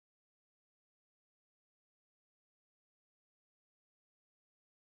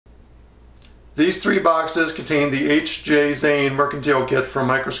These 3 boxes contain the H J Zane Mercantile kit from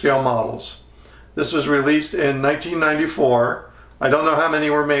micr-scale models. This was released in 1994. I don't know how many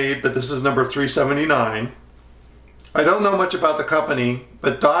were made, but this is number 379. I don't know much about the company,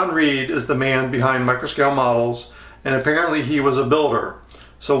 but Don Reed is the man behind micr-scale models, and apparently he was a builder.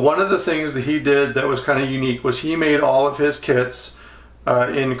 So one of the things that he did that was kind of unique was he made all of his kits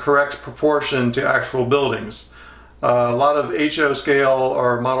in correct proportion to actual buildings. A lot of HO scale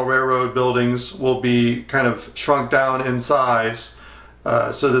or model railroad buildings will be kind of shrunk down in size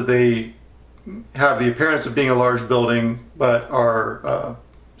so that they have the appearance of being a large building but are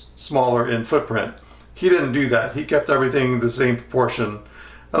smaller in footprint. He didn't do that. He kept everything the same proportion.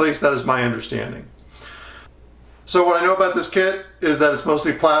 At least that is my understanding. So what I know about this kit is that it's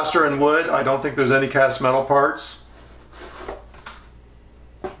mostly plaster and wood. I don't think there's any cast metal parts.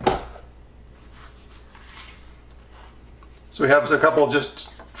 So we have a couple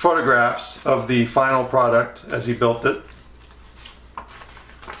just photographs of the final product as he built it.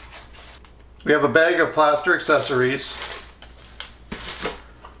 We have a bag of plaster accessories.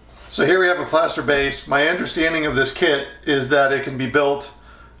 So here we have a plaster base. My understanding of this kit is that it can be built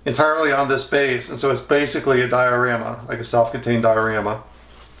entirely on this base, and so it's basically a diorama, like a self-contained diorama.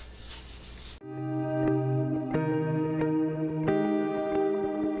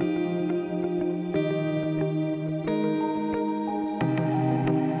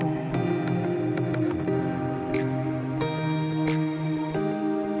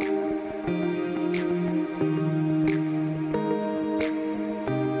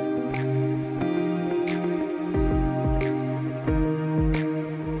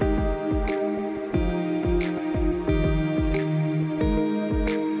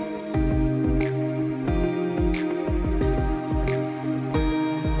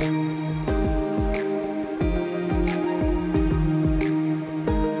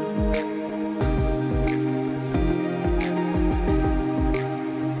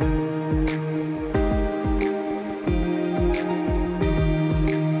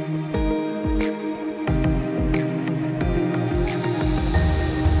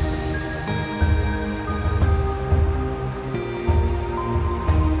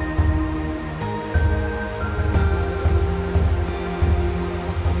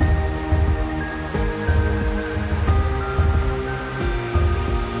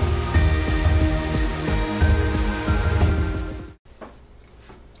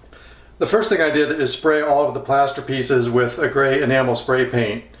 The first thing I did is spray all of the plaster pieces with a gray enamel spray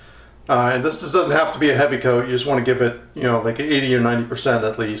paint. And this doesn't have to be a heavy coat. You just want to give it, like 80 or 90%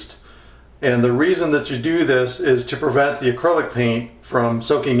 at least. And the reason that you do this is to prevent the acrylic paint from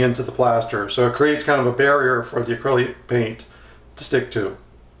soaking into the plaster. So it creates kind of a barrier for the acrylic paint to stick to.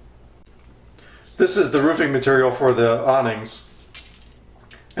 This is the roofing material for the awnings.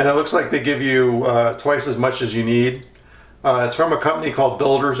 And it looks like they give you twice as much as you need. It's from a company called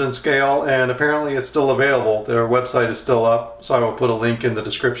Builders and Scale, and apparently it's still available. Their website is still up, so I will put a link in the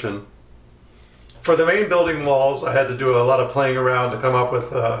description. For the main building walls, I had to do a lot of playing around to come up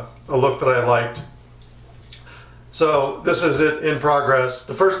with a look that I liked. So this is it in progress.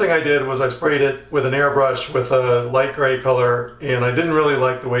 The first thing I did was I sprayed it with an airbrush with a light gray color, and I didn't really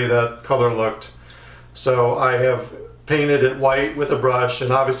like the way that color looked. So I have painted it white with a brush,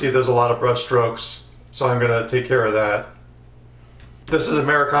 and obviously there's a lot of brush strokes, so I'm going to take care of that. This is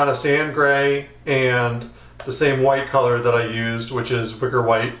Americana Sand Gray and the same white color that I used, which is wicker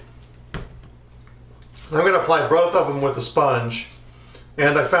white. I'm going to apply both of them with a sponge,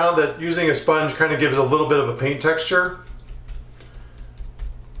 and I found that using a sponge kind of gives a little bit of a paint texture.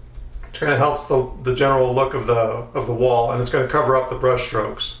 It kind of helps the general look of the wall, and it's going to cover up the brush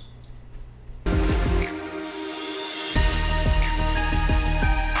strokes.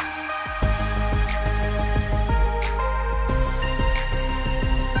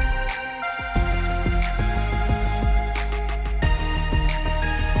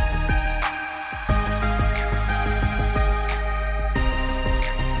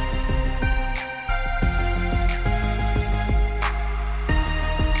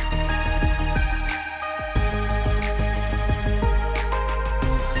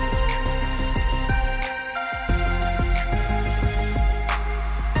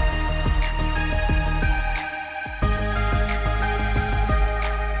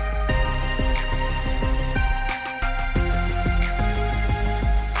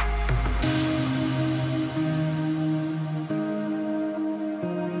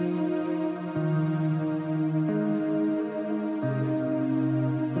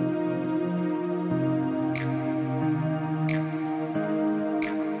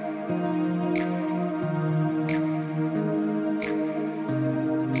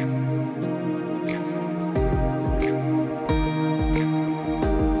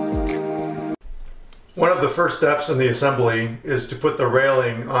 of the first steps in the assembly is to put the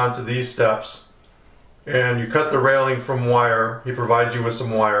railing onto these steps. And you cut the railing from wire. He provides you with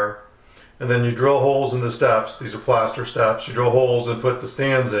some wire. And then you drill holes in the steps. These are plaster steps. You drill holes and put the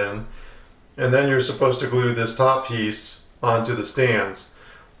stands in. And then you're supposed to glue this top piece onto the stands.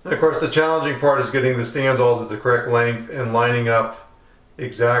 And of course the challenging part is getting the stands all to the correct length and lining up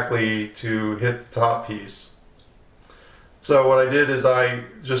exactly to hit the top piece. So what I did is I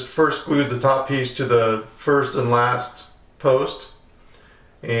just first glued the top piece to the first and last post,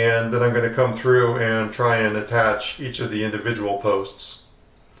 and then I'm going to come through and try and attach each of the individual posts,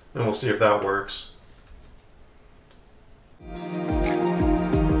 and we'll see if that works.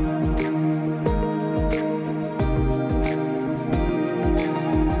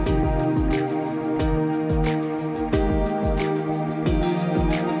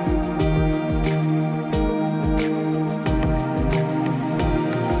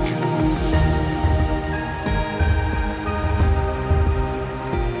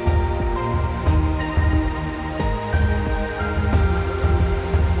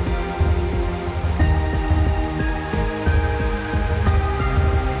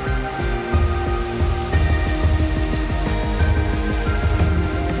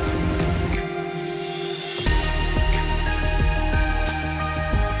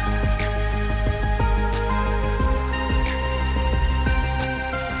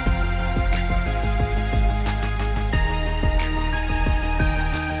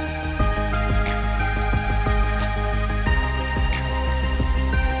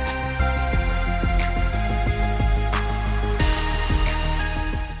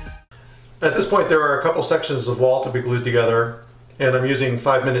 At this point there are a couple sections of wall to be glued together, and I'm using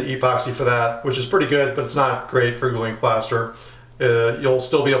 5-minute epoxy for that, which is pretty good, but it's not great for gluing plaster. You'll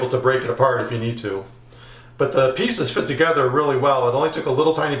still be able to break it apart if you need to. But the pieces fit together really well. It only took a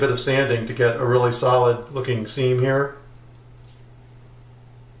little tiny bit of sanding to get a really solid looking seam here.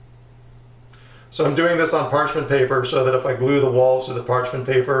 So I'm doing this on parchment paper so that if I glue the walls to the parchment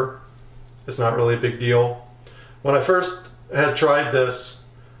paper, it's not really a big deal. When I first had tried this,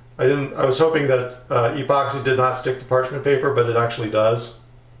 I was hoping that epoxy did not stick to parchment paper, but it actually does.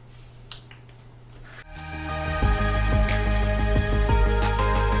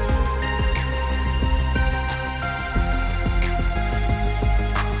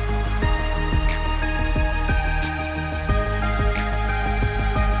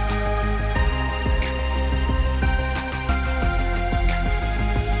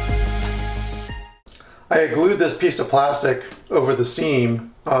 I had glued this piece of plastic over the seam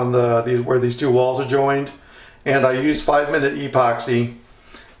on where these two walls are joined, and I used 5-minute epoxy,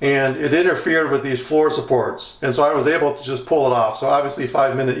 and it interfered with these floor supports, and so I was able to just pull it off. So obviously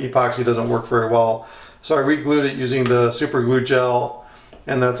 5-minute epoxy doesn't work very well, so I re-glued it using the super glue gel,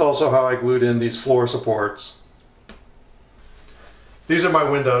 and that's also how I glued in these floor supports. These are my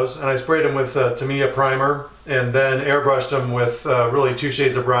windows, and I sprayed them with Tamiya primer and then airbrushed them with really 2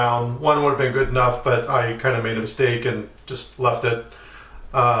 shades of brown. One would have been good enough, but I kind of made a mistake and just left it.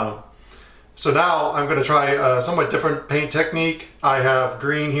 So now I'm going to try a somewhat different paint technique. I have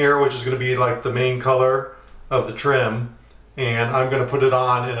green here, which is going to be like the main color of the trim, and I'm going to put it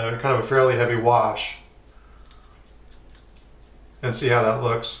on in a kind of a fairly heavy wash and see how that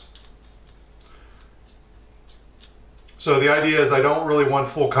looks. So the idea is I don't really want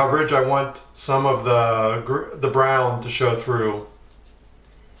full coverage. I want some of the brown to show through.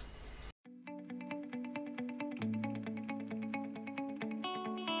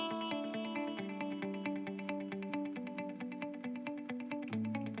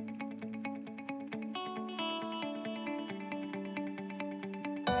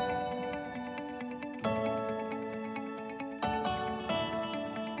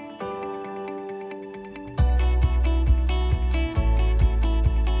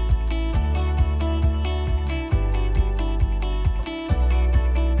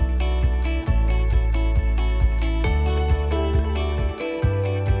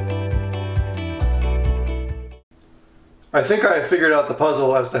 I think I figured out the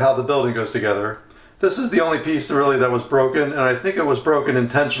puzzle as to how the building goes together. This is the only piece really that was broken, and I think it was broken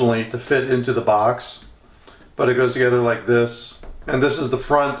intentionally to fit into the box. But it goes together like this, and this is the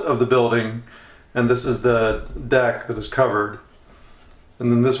front of the building, and this is the deck that is covered.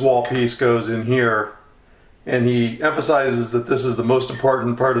 And then this wall piece goes in here, and he emphasizes that this is the most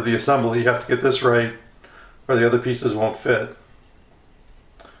important part of the assembly. You have to get this right, or the other pieces won't fit.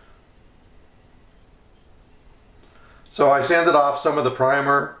 So I sanded off some of the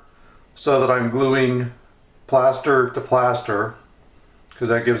primer so that I'm gluing plaster to plaster, because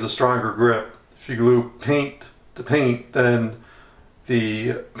that gives a stronger grip. If you glue paint to paint, then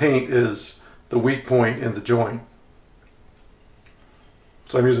the paint is the weak point in the joint.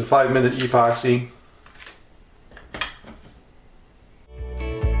 So I'm using 5-minute epoxy.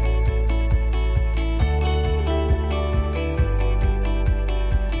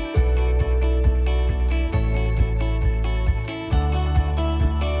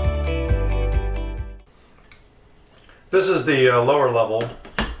 This is the lower level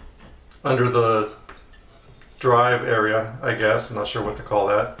under the drive area, I guess. I'm not sure what to call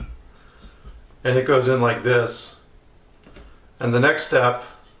that. And it goes in like this. And the next step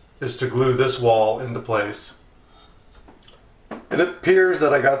is to glue this wall into place. And it appears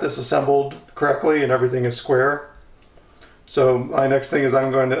that I got this assembled correctly and everything is square. So my next thing is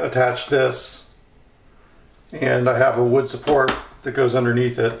I'm going to attach this. And I have a wood support that goes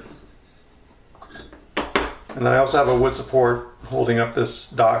underneath it. And then I also have a wood support holding up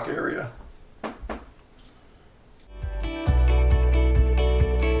this dock area.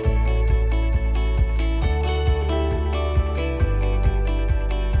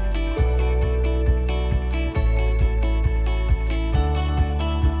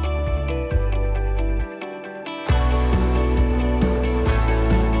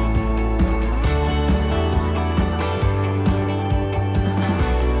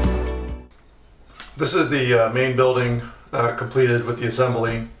 This is the main building completed with the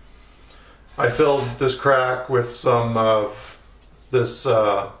assembly. I filled this crack with some of this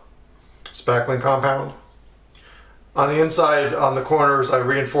spackling compound. On the inside, on the corners, I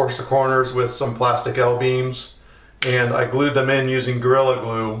reinforced the corners with some plastic L-beams, and I glued them in using Gorilla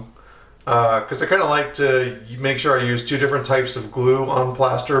Glue because I kind of like to make sure I use 2 different types of glue on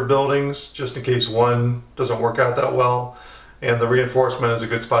plaster buildings just in case one doesn't work out that well. And the reinforcement is a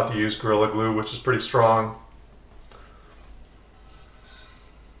good spot to use Gorilla Glue, which is pretty strong.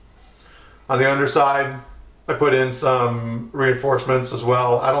 On the underside, I put in some reinforcements as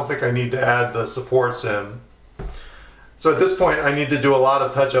well. I don't think I need to add the supports in. So at this point, I need to do a lot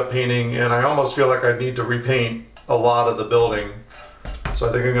of touch-up painting, and I almost feel like I need to repaint a lot of the building. So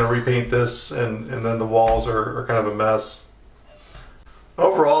I think I'm going to repaint this, and then the walls are kind of a mess.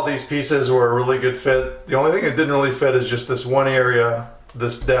 Overall, these pieces were a really good fit. The only thing that didn't really fit is just this one area.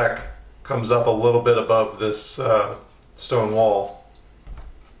 This deck comes up a little bit above this stone wall.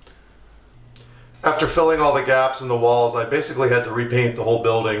 After filling all the gaps in the walls, I basically had to repaint the whole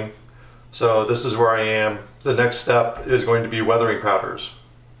building. So this is where I am. The next step is going to be weathering powders.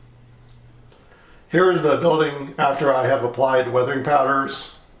 Here is the building after I have applied weathering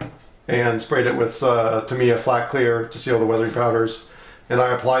powders and sprayed it with Tamiya flat clear to seal the weathering powders. And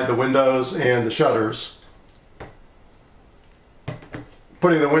I applied the windows and the shutters.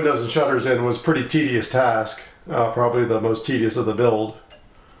 Putting the windows and shutters in was a pretty tedious task, probably the most tedious of the build.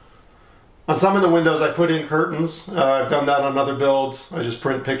 On some of the windows I put in curtains. I've done that on other builds. I just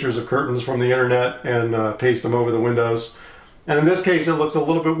print pictures of curtains from the internet and paste them over the windows. And in this case it looks a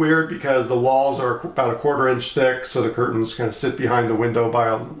little bit weird because the walls are about 1/4 inch thick, so the curtains kind of sit behind the window by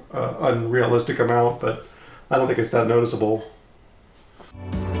an unrealistic amount, but I don't think it's that noticeable.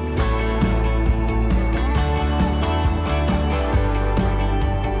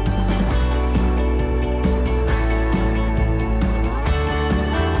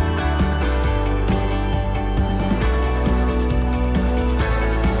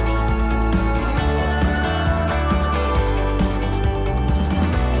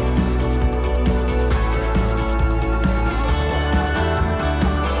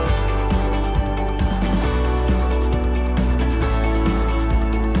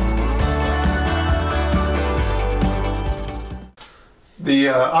 The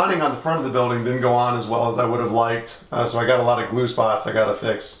awning on the front of the building didn't go on as well as I would have liked, so I got a lot of glue spots I got to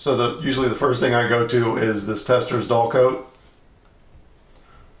fix. So usually the first thing I go to is this Tester's Dull Coat.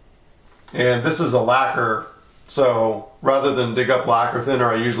 And this is a lacquer, so rather than dig up lacquer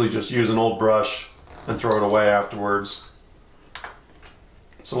thinner, I usually just use an old brush and throw it away afterwards.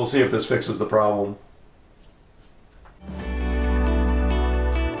 So we'll see if this fixes the problem.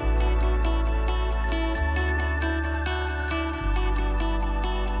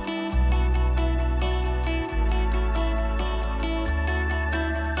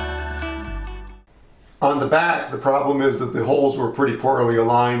 On the back, the problem is that the holes were pretty poorly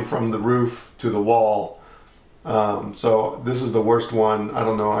aligned from the roof to the wall. So this is the worst one. I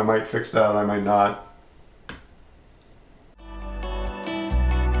don't know, I might fix that, I might not.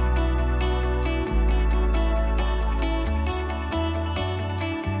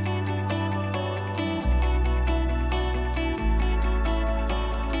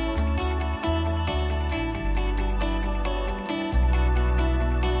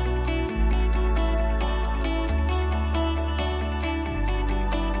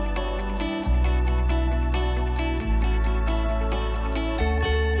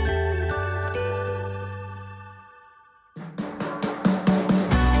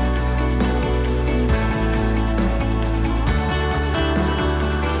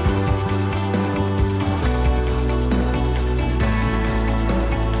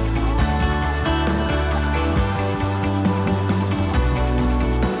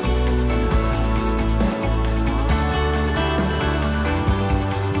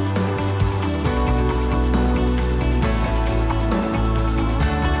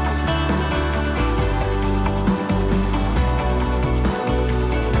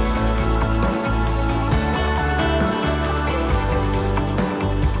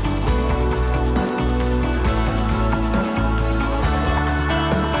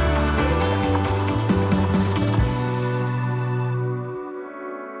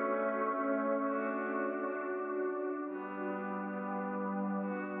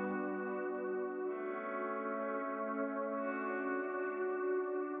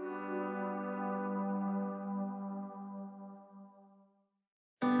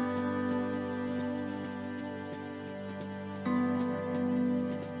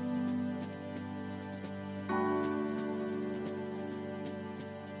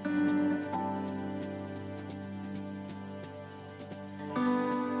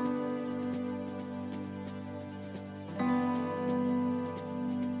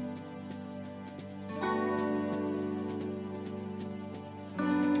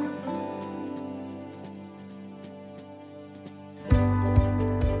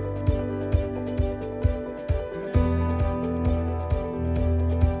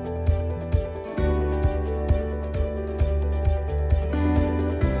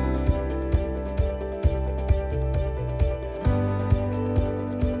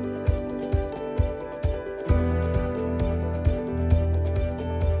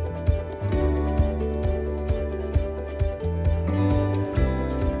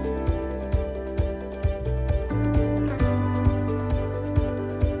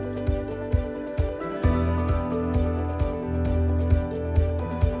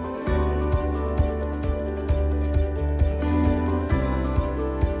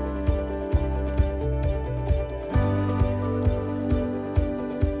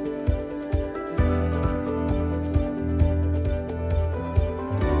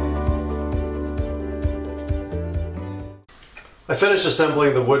 I finished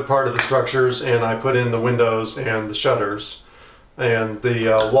assembling the wood part of the structures, and I put in the windows and the shutters. And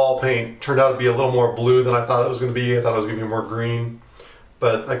the wall paint turned out to be a little more blue than I thought it was going to be. I thought it was going to be more green,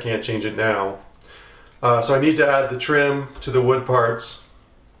 but I can't change it now. So I need to add the trim to the wood parts.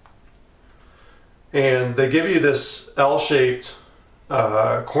 And they give you this L-shaped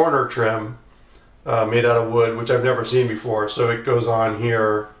corner trim made out of wood, which I've never seen before. So it goes on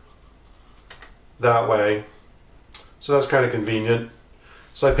here that way. So that's kind of convenient.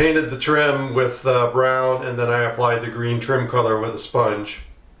 So I painted the trim with brown, and then I applied the green trim color with a sponge.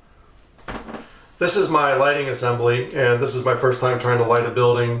 This is my lighting assembly, and this is my first time trying to light a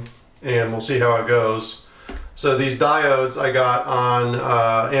building, and we'll see how it goes. So these diodes I got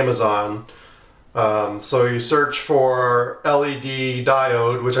on Amazon. So you search for LED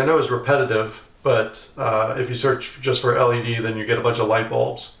diode, which I know is repetitive, but if you search just for LED, then you get a bunch of light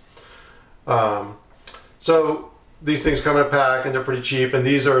bulbs. So these things come in a pack, and they're pretty cheap, and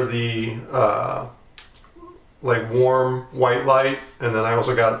these are the like warm white light, and then I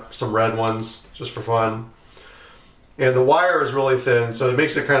also got some red ones just for fun. And the wire is really thin, so it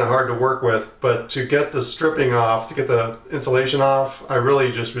makes it kind of hard to work with, but to get the stripping off, to get the insulation off, I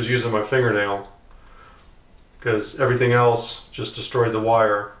really just was using my fingernail, because everything else just destroyed the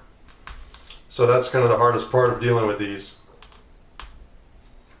wire. So that's kind of the hardest part of dealing with these.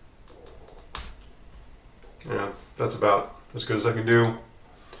 Yeah, that's about as good as I can do.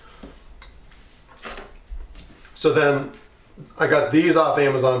 So then I got these off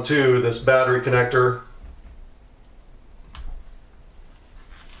Amazon too, this battery connector.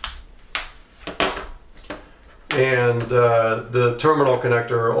 And the terminal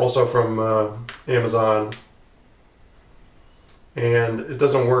connector, also from Amazon. And it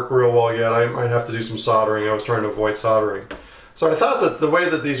doesn't work real well yet. I might have to do some soldering. I was trying to avoid soldering. So I thought that the way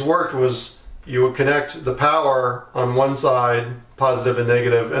that these worked was you would connect the power on one side, positive and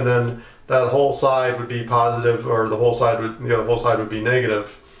negative, and then that whole side would be positive, or the whole side would, the whole side would be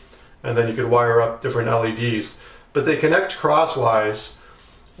negative, and then you could wire up different LEDs. But they connect crosswise,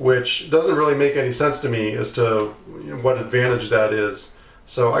 which doesn't really make any sense to me as to what advantage that is.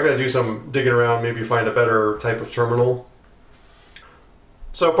 So I got to do some digging around, maybe find a better type of terminal.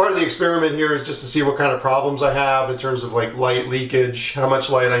 So part of the experiment here is just to see what kind of problems I have in terms of like light leakage, how much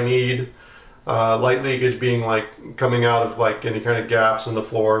light I need. Light leakage being like coming out of like any kind of gaps in the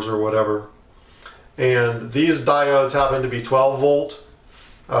floors or whatever. And these diodes happen to be 12 volt,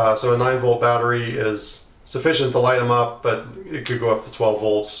 so a 9 volt battery is sufficient to light them up, but it could go up to 12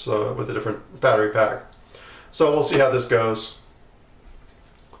 volts with a different battery pack. So we'll see how this goes.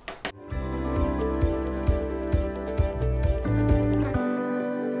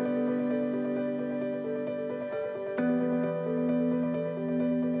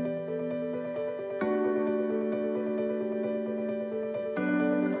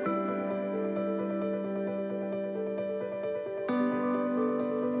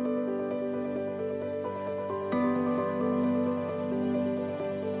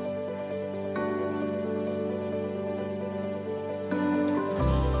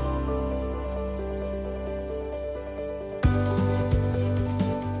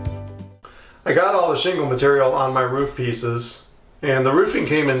 I got all the shingle material on my roof pieces, and the roofing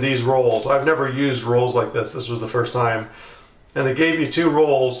came in these rolls. I've never used rolls like this. This was the first time. And they gave you 2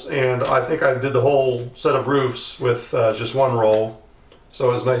 rolls, and I think I did the whole set of roofs with just 1 roll. So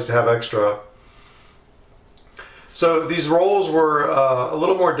it was nice to have extra. So these rolls were a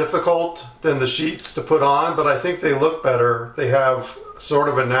little more difficult than the sheets to put on, but I think they look better. They have sort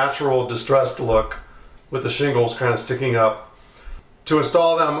of a natural distressed look with the shingles kind of sticking up. To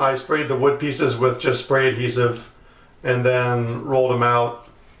install them, I sprayed the wood pieces with just spray adhesive and then rolled them out.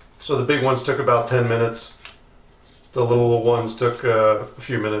 So the big ones took about 10 minutes. The little ones took a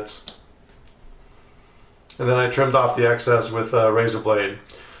few minutes. And then I trimmed off the excess with a razor blade.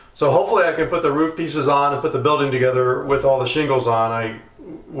 So hopefully I can put the roof pieces on and put the building together with all the shingles on. I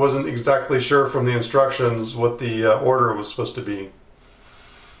wasn't exactly sure from the instructions what the order was supposed to be.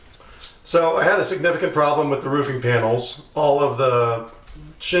 So I had a significant problem with the roofing panels. All of the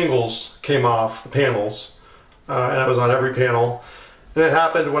shingles came off the panels, and it was on every panel. And it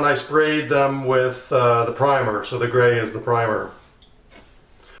happened when I sprayed them with the primer, so the gray is the primer.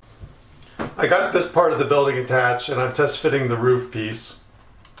 I got this part of the building attached, and I'm test fitting the roof piece.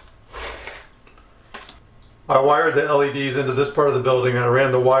 I wired the LEDs into this part of the building, and I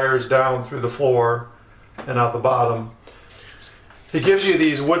ran the wires down through the floor and out the bottom. He gives you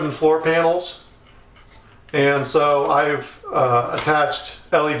these wooden floor panels, and so I've attached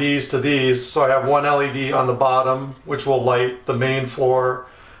LEDs to these. So I have one LED on the bottom, which will light the main floor,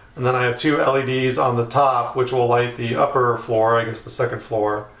 and then I have two LEDs on the top, which will light the upper floor, I guess the second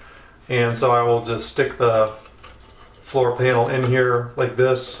floor. And so I will just stick the floor panel in here like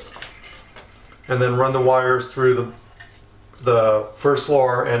this, and then run the wires through the first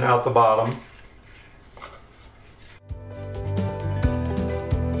floor and out the bottom.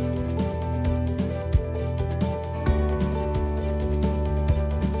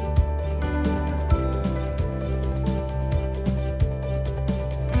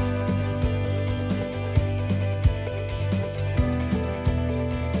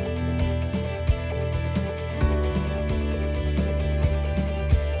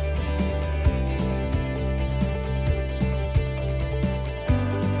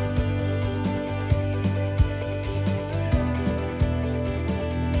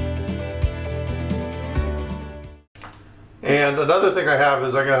 And another thing I have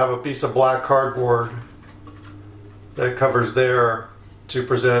is I'm going to have a piece of black cardboard that covers there to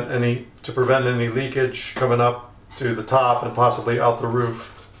prevent any leakage coming up to the top and possibly out the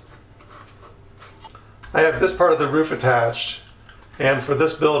roof. I have this part of the roof attached, and for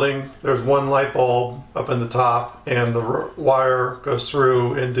this building there's one light bulb up in the top, and the wire goes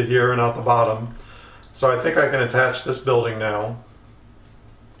through into here and out the bottom. So I think I can attach this building now.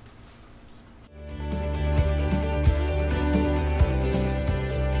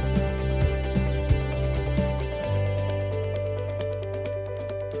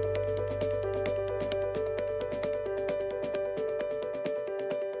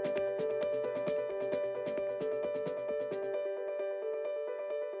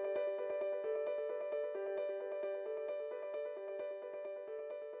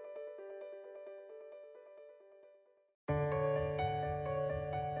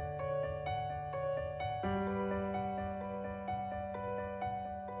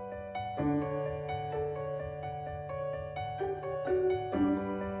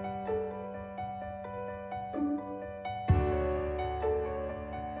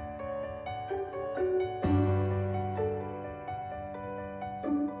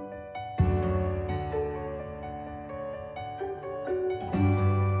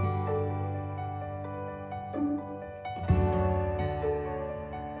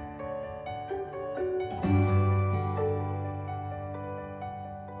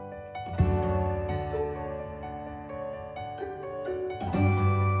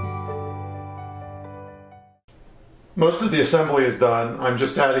 Most of the assembly is done. I'm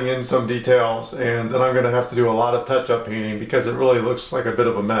just adding in some details, and then I'm going to have to do a lot of touch-up painting because it really looks like a bit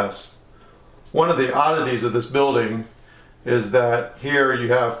of a mess. One of the oddities of this building is that here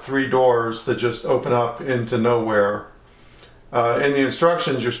you have 3 doors that just open up into nowhere. In the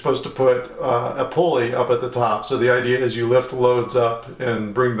instructions you're supposed to put a pulley up at the top, so the idea is you lift loads up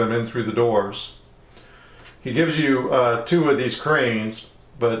and bring them in through the doors. He gives you 2 of these cranes,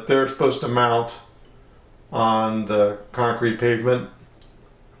 but they're supposed to mount on the concrete pavement.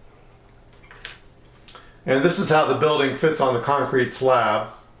 And this is how the building fits on the concrete slab.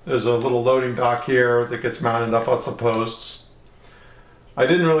 There's a little loading dock here that gets mounted up on some posts. I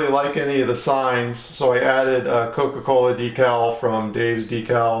didn't really like any of the signs, so I added a Coca-Cola decal from Dave's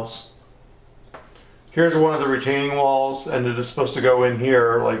Decals. Here's one of the retaining walls, and it is supposed to go in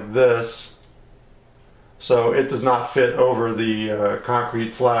here like this, so it does not fit over the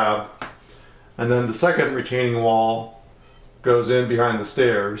concrete slab. And then the second retaining wall goes in behind the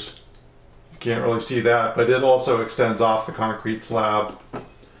stairs. You can't really see that, but it also extends off the concrete slab.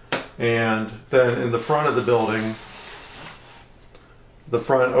 And then in the front of the building, the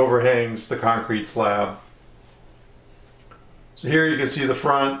front overhangs the concrete slab. So here you can see the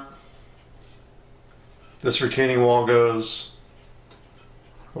front. This retaining wall goes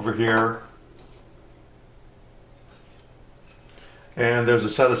over here. And there's a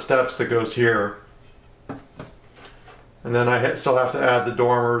set of steps that goes here. And then I still have to add the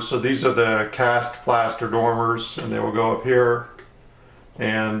dormers. So these are the cast plaster dormers, and they will go up here.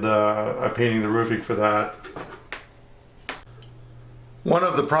 And I'm painting the roofing for that. One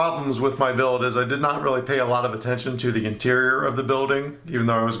of the problems with my build is I did not really pay a lot of attention to the interior of the building, even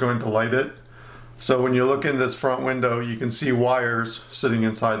though I was going to light it. So when you look in this front window, you can see wires sitting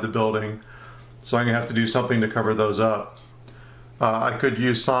inside the building. So I'm going to have to do something to cover those up. I could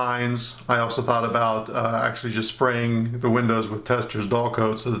use signs. I also thought about actually just spraying the windows with Tester's dull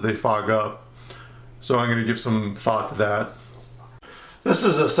coat so that they fog up. So I'm going to give some thought to that. This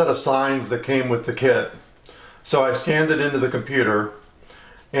is a set of signs that came with the kit. So I scanned it into the computer.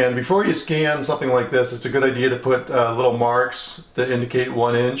 And before you scan something like this, it's a good idea to put little marks that indicate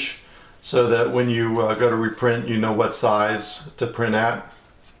 1 inch so that when you go to reprint, you know what size to print at.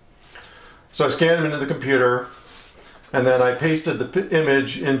 So I scanned them into the computer, and then I pasted the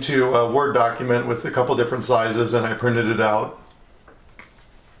image into a Word document with a couple different sizes, and I printed it out.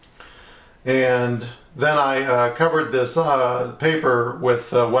 And then I covered this paper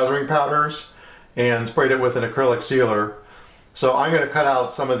with weathering powders and sprayed it with an acrylic sealer. So I'm going to cut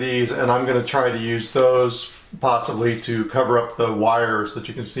out some of these, and I'm going to try to use those possibly to cover up the wires that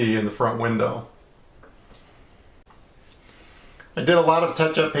you can see in the front window. I did a lot of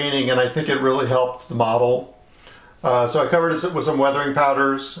touch-up painting, and I think it really helped the model. So I covered it with some weathering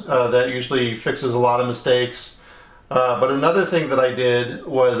powders. That usually fixes a lot of mistakes. But another thing that I did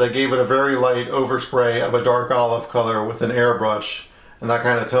was I gave it a very light overspray of a dark olive color with an airbrush, and that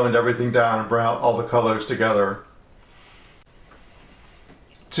kind of toned everything down and brought all the colors together.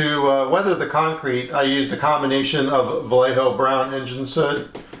 To weather the concrete, I used a combination of Vallejo brown engine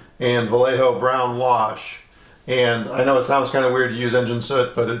soot and Vallejo brown wash. And I know it sounds kind of weird to use engine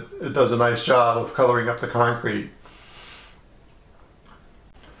soot, but it does a nice job of coloring up the concrete.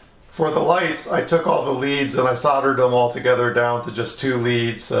 For the lights, I took all the leads and I soldered them all together down to just 2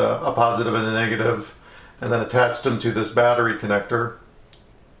 leads, a positive and a negative, and then attached them to this battery connector.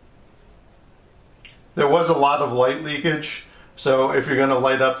 There was a lot of light leakage. So if you're going to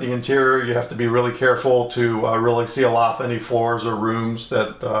light up the interior, you have to be really careful to really seal off any floors or rooms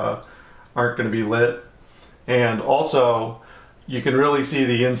that aren't going to be lit. And also, you can really see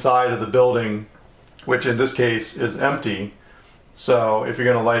the inside of the building, which in this case is empty. So if you're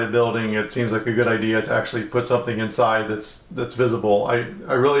going to light a building, it seems like a good idea to actually put something inside that's visible. I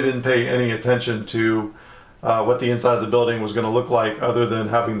really didn't pay any attention to what the inside of the building was going to look like other than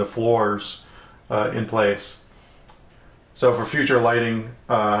having the floors in place. So for future lighting,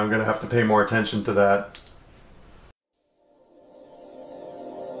 I'm going to have to pay more attention to that.